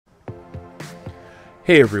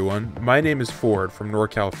Hey everyone, my name is Ford from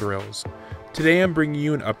NorCal Thrills. Today I'm bringing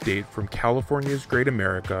you an update from California's Great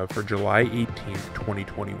America for July 18th,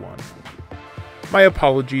 2021. My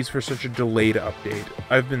apologies for such a delayed update.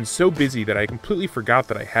 I've been so busy that I completely forgot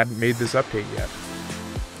that I hadn't made this update yet.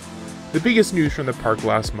 The biggest news from the park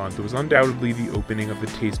last month was undoubtedly the opening of the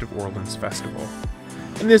Taste of Orleans Festival.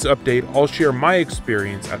 In this update, I'll share my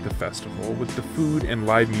experience at the festival with the food and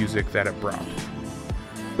live music that it brought.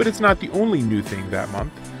 But it's not the only new thing that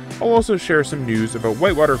month. I'll also share some news about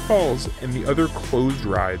Whitewater Falls and the other closed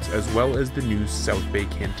rides, as well as the new South Bay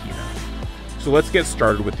Cantina. So let's get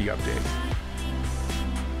started with the update.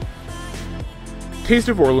 Taste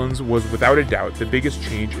of Orleans was without a doubt the biggest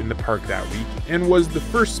change in the park that week, and was the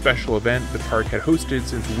first special event the park had hosted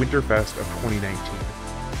since Winterfest of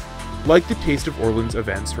 2019. Like the Taste of Orleans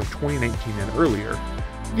events from 2019 and earlier,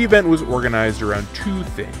 the event was organized around two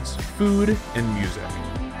things: food and music.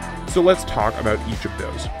 So let's talk about each of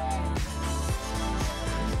those.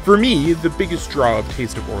 For me, the biggest draw of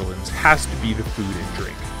Taste of Orleans has to be the food and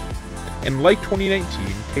drink. And like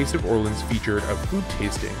 2019, Taste of Orleans featured a food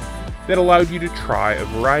tasting that allowed you to try a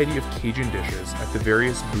variety of Cajun dishes at the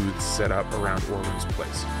various booths set up around Orleans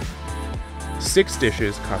Place. 6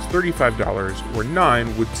 dishes cost $35, or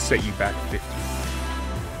 9 would set you back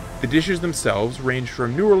 $50. The dishes themselves range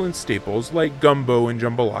from New Orleans staples like gumbo and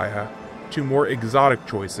jambalaya, to more exotic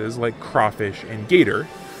choices like crawfish and gator,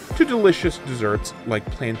 to delicious desserts like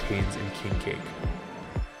plantains and king cake.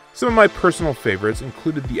 Some of my personal favorites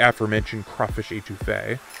included the aforementioned crawfish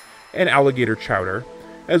étouffée and alligator chowder,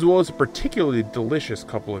 as well as a particularly delicious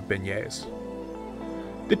couple of beignets.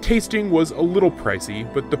 The tasting was a little pricey,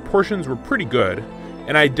 but the portions were pretty good,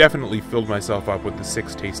 and I definitely filled myself up with the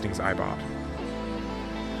 6 tastings I bought.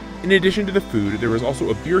 In addition to the food, there was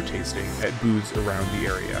also a beer tasting at booths around the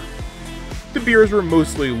area. The beers were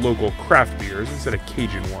mostly local craft beers instead of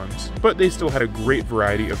Cajun ones, but they still had a great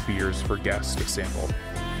variety of beers for guests to sample.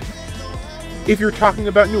 If you're talking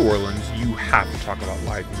about New Orleans, you have to talk about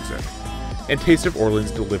live music, and Taste of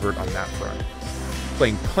Orleans delivered on that front,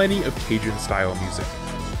 playing plenty of Cajun-style music.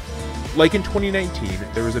 Like in 2019,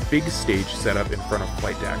 there was a big stage set up in front of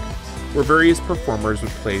Flight Deck, where various performers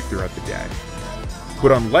would play throughout the day.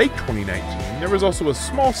 But unlike 2019, there was also a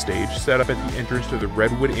small stage set up at the entrance to the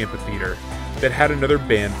Redwood Amphitheater that had another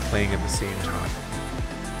band playing at the same time.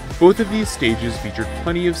 Both of these stages featured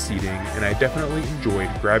plenty of seating, and I definitely enjoyed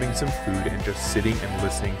grabbing some food and just sitting and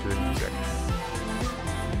listening to the music.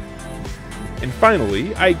 And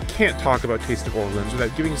finally, I can't talk about Taste of Orleans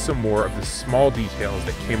without giving some more of the small details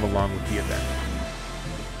that came along with the event.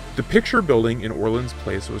 The picture building in Orleans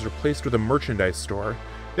Place was replaced with a merchandise store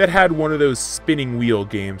that had one of those spinning wheel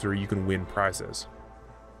games where you can win prizes.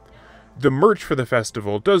 The merch for the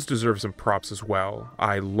festival does deserve some props as well.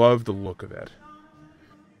 I love the look of it.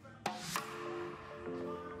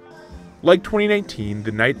 Like 2019,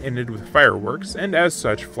 the night ended with fireworks, and as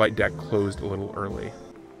such, Flight Deck closed a little early.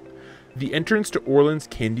 The entrance to Orleans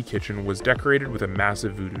Candy Kitchen was decorated with a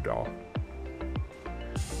massive voodoo doll.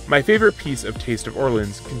 My favorite piece of Taste of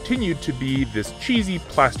Orleans continued to be this cheesy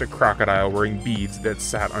plastic crocodile wearing beads that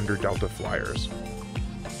sat under Delta flyers.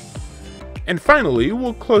 And finally,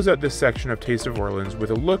 we'll close out this section of Taste of Orleans with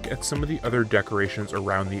a look at some of the other decorations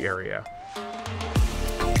around the area.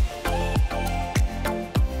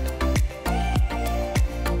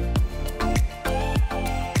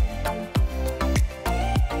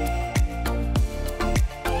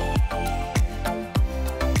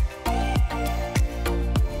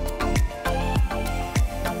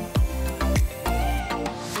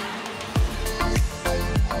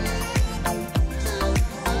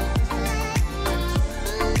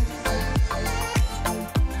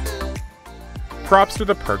 Props to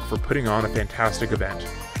the park for putting on a fantastic event.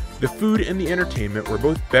 The food and the entertainment were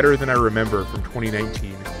both better than I remember from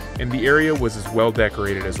 2019, and the area was as well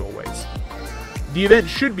decorated as always. The event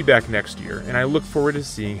should be back next year, and I look forward to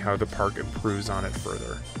seeing how the park improves on it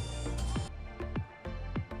further.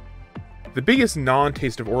 The biggest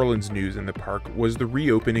non-Taste of Orleans news in the park was the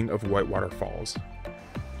reopening of Whitewater Falls.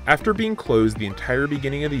 After being closed the entire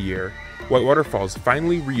beginning of the year, Whitewater Falls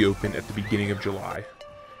finally reopened at the beginning of July.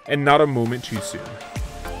 And not a moment too soon.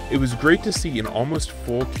 It was great to see an almost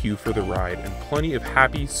full queue for the ride and plenty of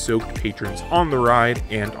happy, soaked patrons on the ride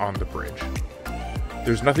and on the bridge.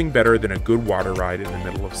 There's nothing better than a good water ride in the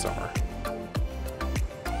middle of summer.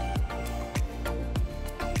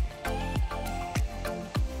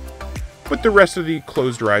 But the rest of the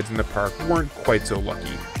closed rides in the park weren't quite so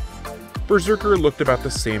lucky. Berserker looked about the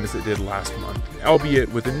same as it did last month, albeit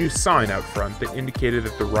with a new sign out front that indicated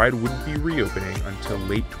that the ride wouldn't be reopening until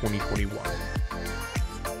late 2021.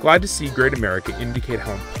 Glad to see Great America indicate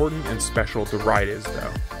how important and special the ride is,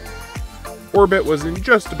 though. Orbit was in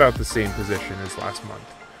just about the same position as last month,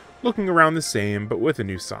 looking around the same but with a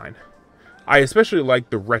new sign. I especially like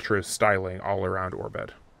the retro styling all around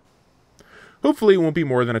Orbit. Hopefully it won't be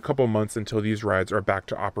more than a couple months until these rides are back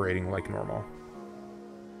to operating like normal.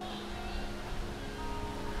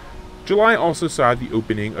 July also saw the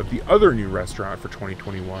opening of the other new restaurant for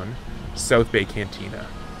 2021, South Bay Cantina.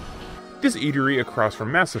 This eatery across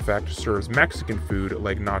from Mass Effect serves Mexican food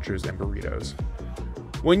like nachos and burritos.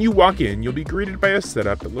 When you walk in, you'll be greeted by a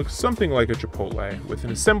setup that looks something like a Chipotle, with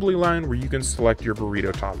an assembly line where you can select your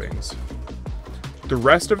burrito toppings. The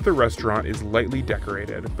rest of the restaurant is lightly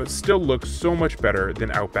decorated, but still looks so much better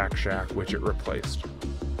than Outback Shack, which it replaced.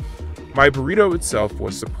 My burrito itself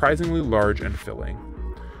was surprisingly large and filling.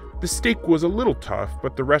 The steak was a little tough,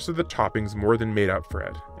 but the rest of the toppings more than made up for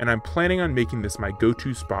it, and I'm planning on making this my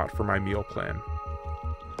go-to spot for my meal plan.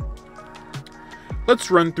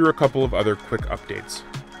 Let's run through a couple of other quick updates.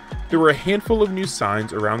 There were a handful of new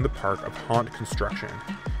signs around the park of haunt construction,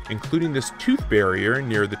 including this tooth barrier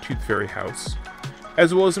near the Tooth Fairy house,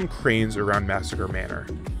 as well as some cranes around Massacre Manor.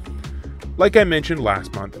 Like I mentioned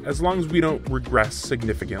last month, as long as we don't regress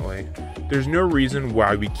significantly, there's no reason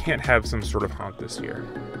why we can't have some sort of haunt this year.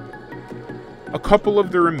 A couple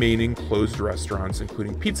of the remaining closed restaurants,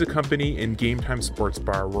 including Pizza Company and Game Time Sports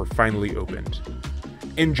Bar, were finally opened.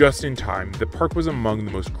 And just in time, the park was among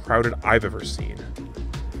the most crowded I've ever seen.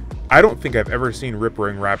 I don't think I've ever seen Rip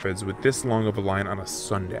Roaring Rapids with this long of a line on a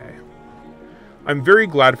Sunday. I'm very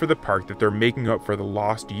glad for the park that they're making up for the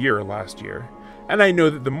lost year last year, and I know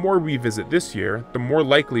that the more we visit this year, the more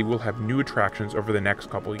likely we'll have new attractions over the next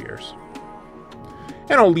couple years.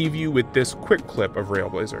 And I'll leave you with this quick clip of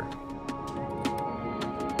Railblazer.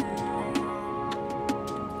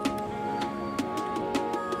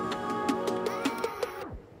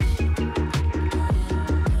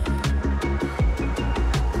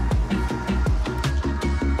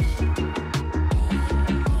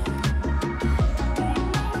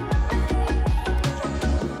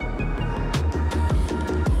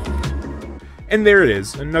 And there it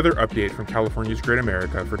is, another update from California's Great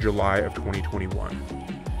America for July of 2021.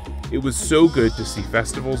 It was so good to see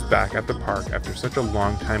festivals back at the park after such a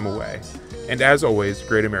long time away, and as always,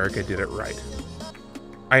 Great America did it right.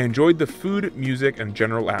 I enjoyed the food, music, and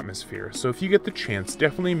general atmosphere, so if you get the chance,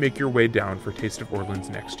 definitely make your way down for Taste of Orleans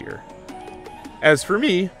next year. As for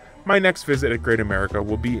me, my next visit at Great America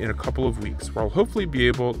will be in a couple of weeks, where I'll hopefully be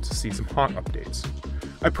able to see some haunt updates.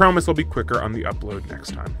 I promise I'll be quicker on the upload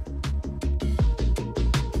next time.